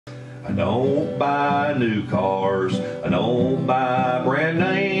I don't buy new cars, I don't buy brand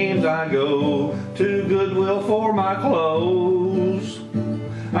names. I go to Goodwill for my clothes.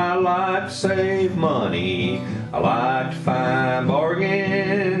 I like to save money, I like to find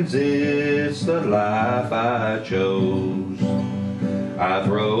bargains. It's the life I chose. I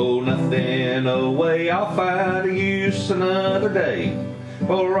throw nothing away, I'll find a use another day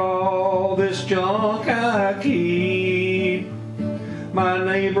for all this junk I keep. My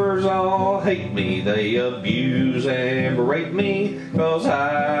neighbors all hate me, they abuse and berate me, 'cause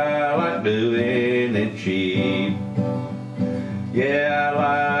I like doing it cheap. Yeah,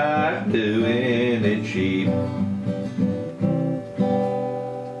 I like doing it cheap.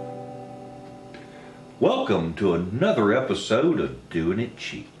 Welcome to another episode of Doing It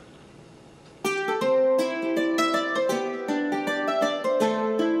Cheap.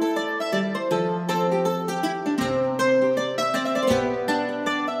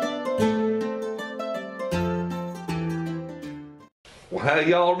 Well, how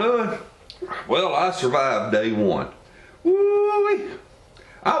y'all doing? Well, I survived day one. Woo-wee.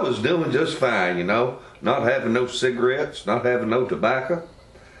 I was doing just fine, you know, not having no cigarettes, not having no tobacco.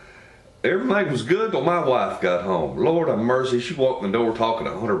 Everything was good till my wife got home. Lord have mercy, she walked in the door talking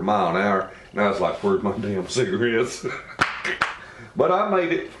 100 miles an hour, and I was like, where's my damn cigarettes? But I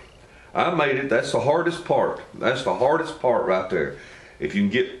made it. I made it. That's the hardest part. That's the hardest part right there. If you can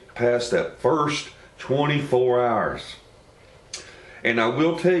get past that first 24 hours. And I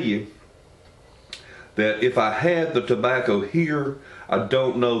will tell you that if I had the tobacco here, I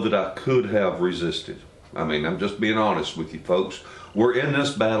don't know that I could have resisted. I mean, I'm just being honest with you folks. We're in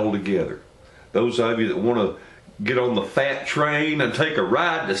this battle together. Those of you that want to get on the fat train and take a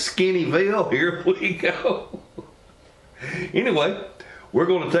ride to Skinnyville, here we go. Anyway, we're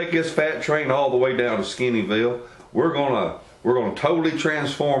going to take this fat train all the way down to Skinnyville. We're going to totally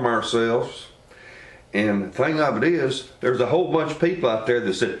transform ourselves. And the thing of it is, there's a whole bunch of people out there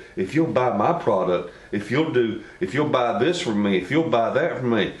that said, if you'll buy my product, if you'll buy this from me, if you'll buy that from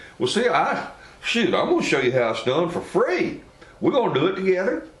me. Well, see, I'm going to show you how it's done for free. We're going to do it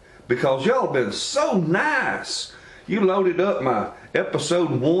together because y'all have been so nice. You loaded up my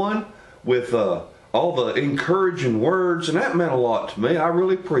episode 1 with all the encouraging words, and that meant a lot to me. I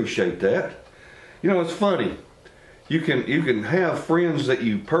really appreciate that. You know, it's funny. You can have friends that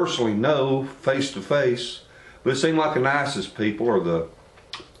you personally know face to face, but it seems like the nicest people are the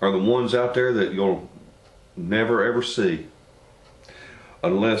ones out there that you'll never ever see,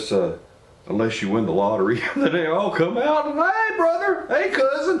 unless you win the lottery. Then they all come out and, hey brother, hey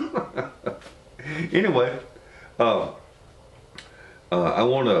cousin. Anyway, I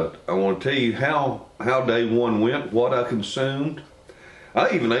want to tell you how day one went, what I consumed.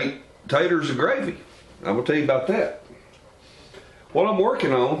 I even ate taters and gravy. I'm gonna tell you about that. What I'm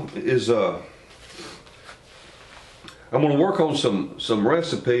working on is I'm going to work on some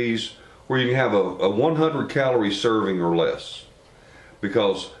recipes where you can have a 100 calorie serving or less,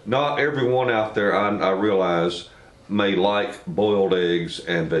 because not everyone out there, I realize, may like boiled eggs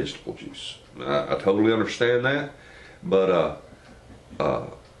and vegetable juice. I totally understand that, but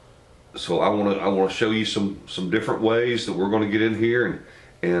so I want to show you some different ways that we're going to get in here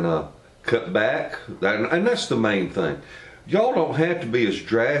and cut back. And that's the main thing. Y'all don't have to be as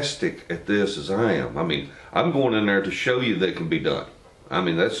drastic at this as I am. I mean, I'm going in there to show you that it can be done. I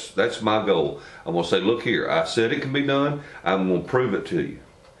mean, that's my goal. I'm going to say, look here, I said it can be done. I'm going to prove it to you.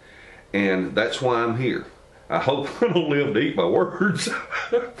 And that's why I'm here. I hope I don't live to eat my words.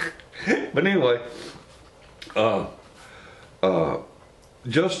 But anyway,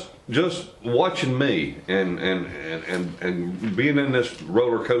 just watching me and being in this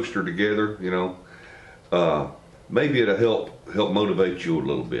roller coaster together, you know, maybe it'll help motivate you a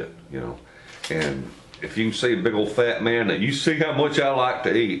little bit, you know. And if you can see a big old fat man that you see how much I like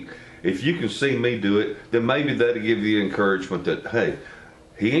to eat, if you can see me do it, then maybe that'll give you encouragement that, hey,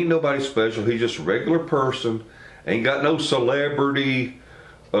 he ain't nobody special, he's just a regular person, ain't got no celebrity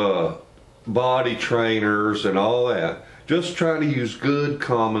body trainers and all that, just trying to use good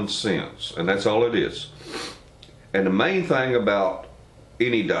common sense, and that's all it is. And the main thing about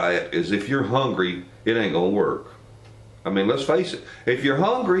any diet is if you're hungry, it ain't gonna work. I mean, let's face it. If you're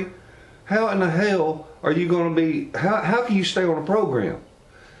hungry, how in the hell are you going to be, how can you stay on a program?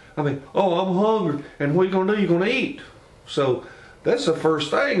 I mean, oh, I'm hungry, and what are you going to do? You're going to eat. So that's the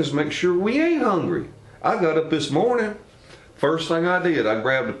first thing, is make sure we ain't hungry. I got up this morning, first thing I did, I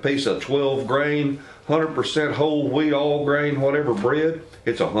grabbed a piece of 12 grain, 100% whole wheat, all grain, whatever bread.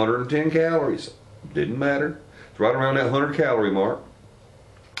 It's 110 calories. Didn't matter. It's right around that 100 calorie mark.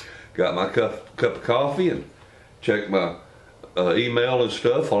 Got my cup of coffee and checked my email and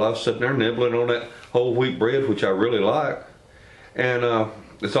stuff while I was sitting there nibbling on that whole wheat bread, which I really like. And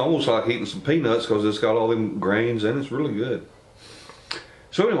it's almost like eating some peanuts because it's got all them grains in it. It's really good.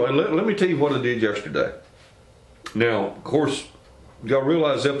 So anyway, let me tell you what I did yesterday. Now, of course, y'all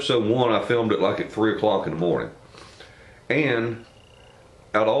realize episode 1, I filmed it like at 3 o'clock in the morning. And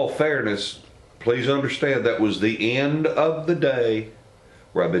out of all fairness, please understand that was the end of the day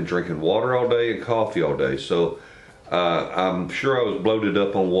where I've been drinking water all day and coffee all day. So I'm sure I was bloated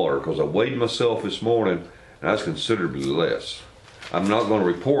up on water because I weighed myself this morning and I was considerably less. I'm not going to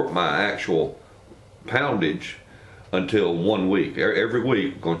report my actual poundage until 1 week. Every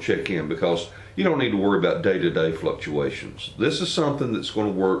week I'm going to check in because you don't need to worry about day-to-day fluctuations. This is something that's going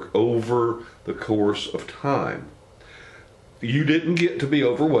to work over the course of time. You didn't get to be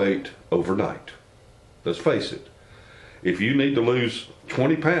overweight overnight. Let's face it. If you need to lose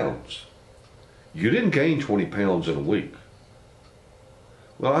 20 pounds, you didn't gain 20 pounds in a week.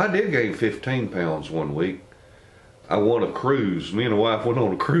 Well, I did gain 15 pounds 1 week. I won a cruise. Me and the wife went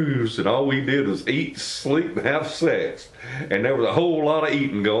on a cruise and all we did was eat, sleep, and have sex. And there was a whole lot of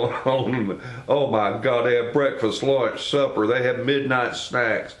eating going on. Oh my God, they had breakfast, lunch, supper. They had midnight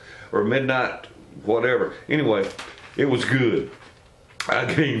snacks or midnight whatever. Anyway, it was good.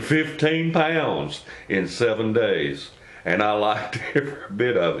 I gained 15 pounds in 7 days. And I liked every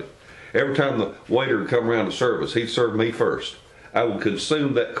bit of it. Every time the waiter would come around to service, he'd serve me first. I would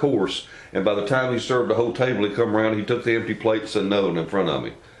consume that course, and by the time he served the whole table, he'd come around, he took the empty plate and set another one in front of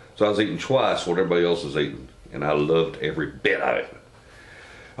me. So I was eating twice what everybody else was eating, and I loved every bit of it.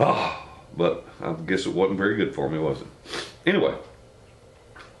 Oh, but I guess it wasn't very good for me, was it? Anyway,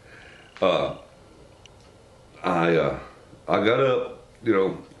 I got up, you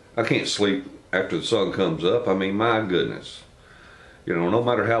know, I can't sleep after the sun comes up. I mean, my goodness. You know, no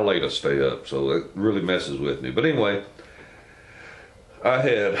matter how late I stay up, so that really messes with me. But anyway, I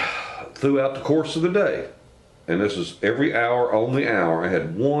had, throughout the course of the day, and this is every hour on the hour, I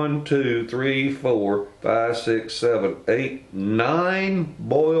had 1, 2, 3, 4, 5, 6, 7, 8, 9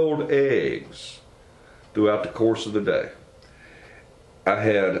 boiled eggs throughout the course of the day. I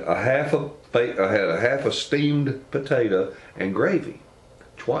had a half a steamed potato and gravy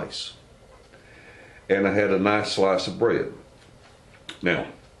twice. And I had a nice slice of bread. Now,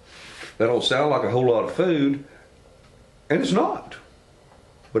 that don't sound like a whole lot of food, and it's not.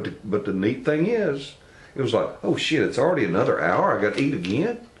 But the neat thing is, it was like, oh shit, it's already another hour, I got to eat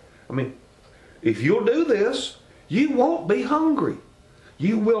again? I mean, if you'll do this, you won't be hungry.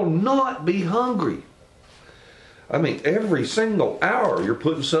 You will not be hungry. I mean, every single hour you're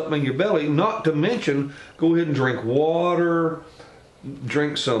putting something in your belly, not to mention, go ahead and drink water,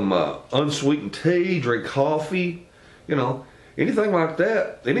 drink some unsweetened tea, drink coffee, you know, anything like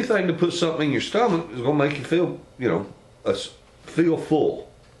that. Anything to put something in your stomach is going to make you feel, you know, feel full.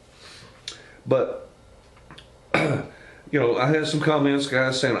 But, you know, I had some comments,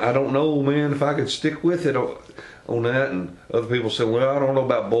 guys saying, I don't know, man, if I could stick with it on that. And other people saying, well, I don't know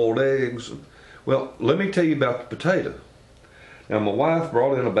about boiled eggs. Well, let me tell you about the potato. Now, my wife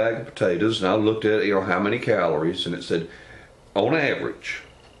brought in a bag of potatoes, and I looked at, you know, how many calories, and it said, on average,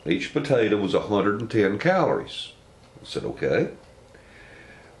 each potato was 110 calories. I said, okay.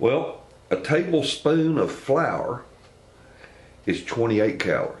 Well, a tablespoon of flour is 28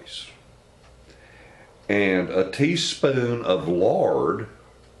 calories. And a teaspoon of lard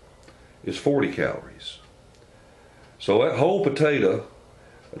is 40 calories. So that whole potato,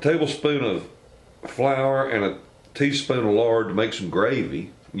 a tablespoon of flour and a teaspoon of lard to make some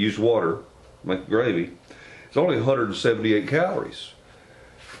gravy, use water to make gravy, it's only 178 calories.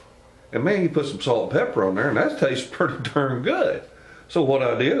 And man, you put some salt and pepper on there and that tastes pretty darn good. So what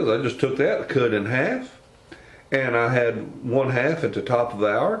I did is I just took that, cut it in half, and I had one half at the top of the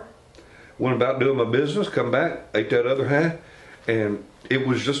hour, went about doing my business, come back, ate that other half, and it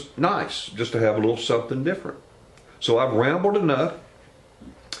was just nice just to have a little something different. So I've rambled enough.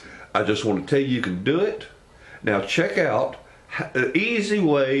 I just want to tell you can do it. Now check out an easy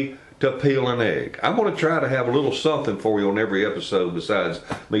way to peel an egg. I'm going to try to have a little something for you on every episode besides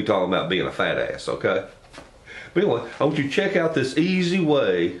me talking about being a fat ass, okay? But anyway, I want you to check out this easy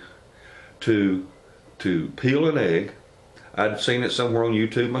way to peel an egg. I'd seen it somewhere on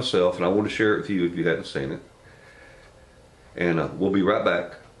YouTube myself, and I want to share it with you if you hadn't seen it. And we'll be right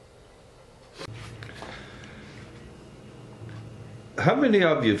back. How many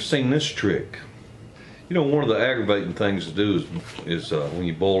of you have seen this trick? You know, one of the aggravating things to do is when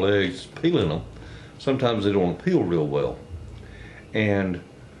you boil eggs, peeling them, sometimes they don't peel real well. And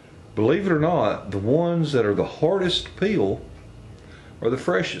believe it or not, the ones that are the hardest to peel are the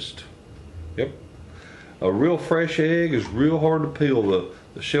freshest. Yep. A real fresh egg is real hard to peel.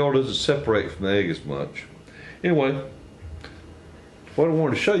 The shell doesn't separate from the egg as much. Anyway, what I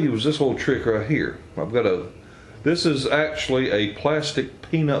wanted to show you was this little trick right here. This is actually a plastic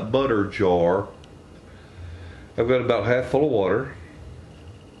peanut butter jar. I've got about half full of water.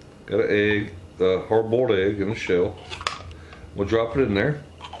 Got an egg, a hard-boiled egg in the shell. We'll drop it in there.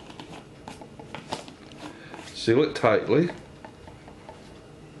 Seal it tightly.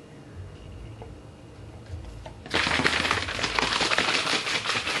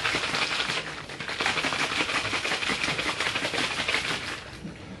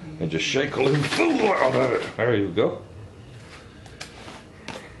 And just shake a little fool out of it. There you go.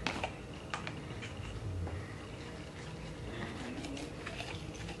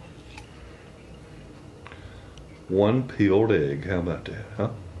 One peeled egg. How about that, huh?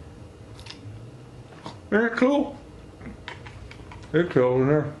 Isn't that cool? It's cool in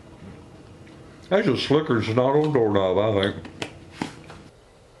there. That's a slicker snot on doorknob, I think.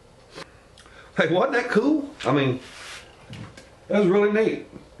 Hey, wasn't that cool? I mean, that was really neat.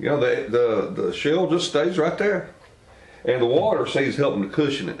 You know, the shell just stays right there. And the water stays helping to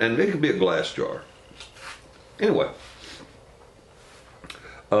cushion it. And it could be a glass jar. Anyway.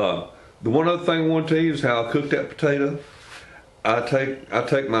 The one other thing I want to tell you is how I cook that potato. I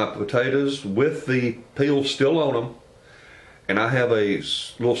take my potatoes with the peel still on them. And I have a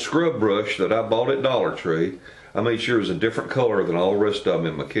little scrub brush that I bought at Dollar Tree. I made sure it was a different color than all the rest of them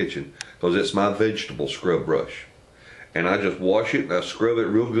in my kitchen. Because it's my vegetable scrub brush. And I just wash it and I scrub it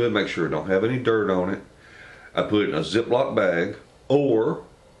real good, make sure it don't have any dirt on it. I put it in a Ziploc bag, or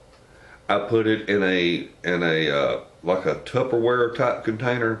I put it in a like a Tupperware type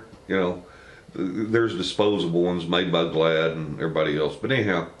container. You know, there's disposable ones made by Glad and everybody else. But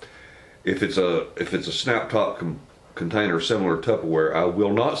anyhow, if it's a snap top container similar to Tupperware, I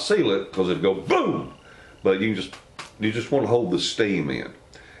will not seal it because it'll go boom. But you just want to hold the steam in.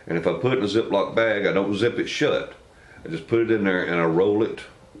 And if I put it in a Ziploc bag, I don't zip it shut. I just put it in there and I roll it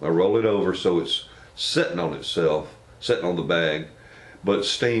over so it's sitting on itself, sitting on the bag, but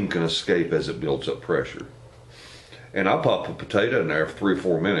steam can escape as it builds up pressure. And I'll pop a potato in there for 3 or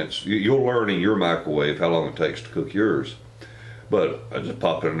 4 minutes. You'll learn in your microwave how long it takes to cook yours. But I just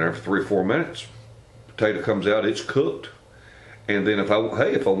pop it in there for 3 or 4 minutes. Potato comes out, it's cooked. And then if I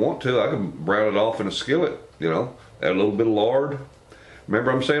want to, I can brown it off in a skillet, you know, add a little bit of lard.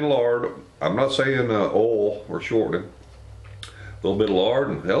 Remember, I'm saying lard. I'm not saying oil or shortening. A little bit of lard,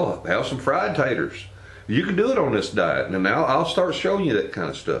 and hell, have some fried taters. You can do it on this diet, and now I'll start showing you that kind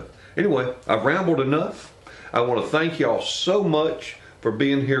of stuff. Anyway, I've rambled enough. I want to thank y'all so much for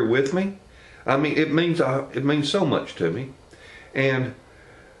being here with me. I mean, it means so much to me. And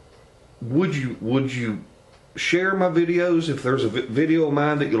would you share my videos? If there's a video of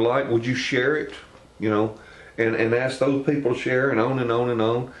mine that you like, would you share it? You know. And ask those people to share, and on and on and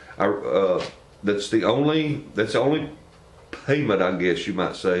on. That's the only payment, I guess you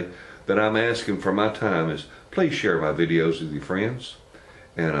might say, that I'm asking for my time is please share my videos with your friends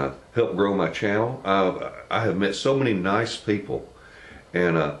and help grow my channel. I have met so many nice people,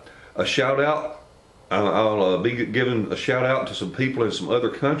 and a shout out. I'll be giving a shout out to some people in some other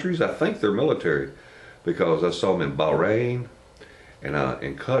countries. I think they're military because I saw them in Bahrain and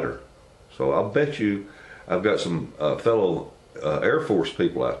in Qatar. So I'll bet you I've got some fellow Air Force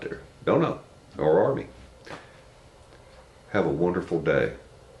people out there. Don't know. Or Army. Have a wonderful day.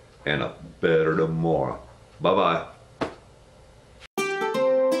 And a better tomorrow. Bye-bye.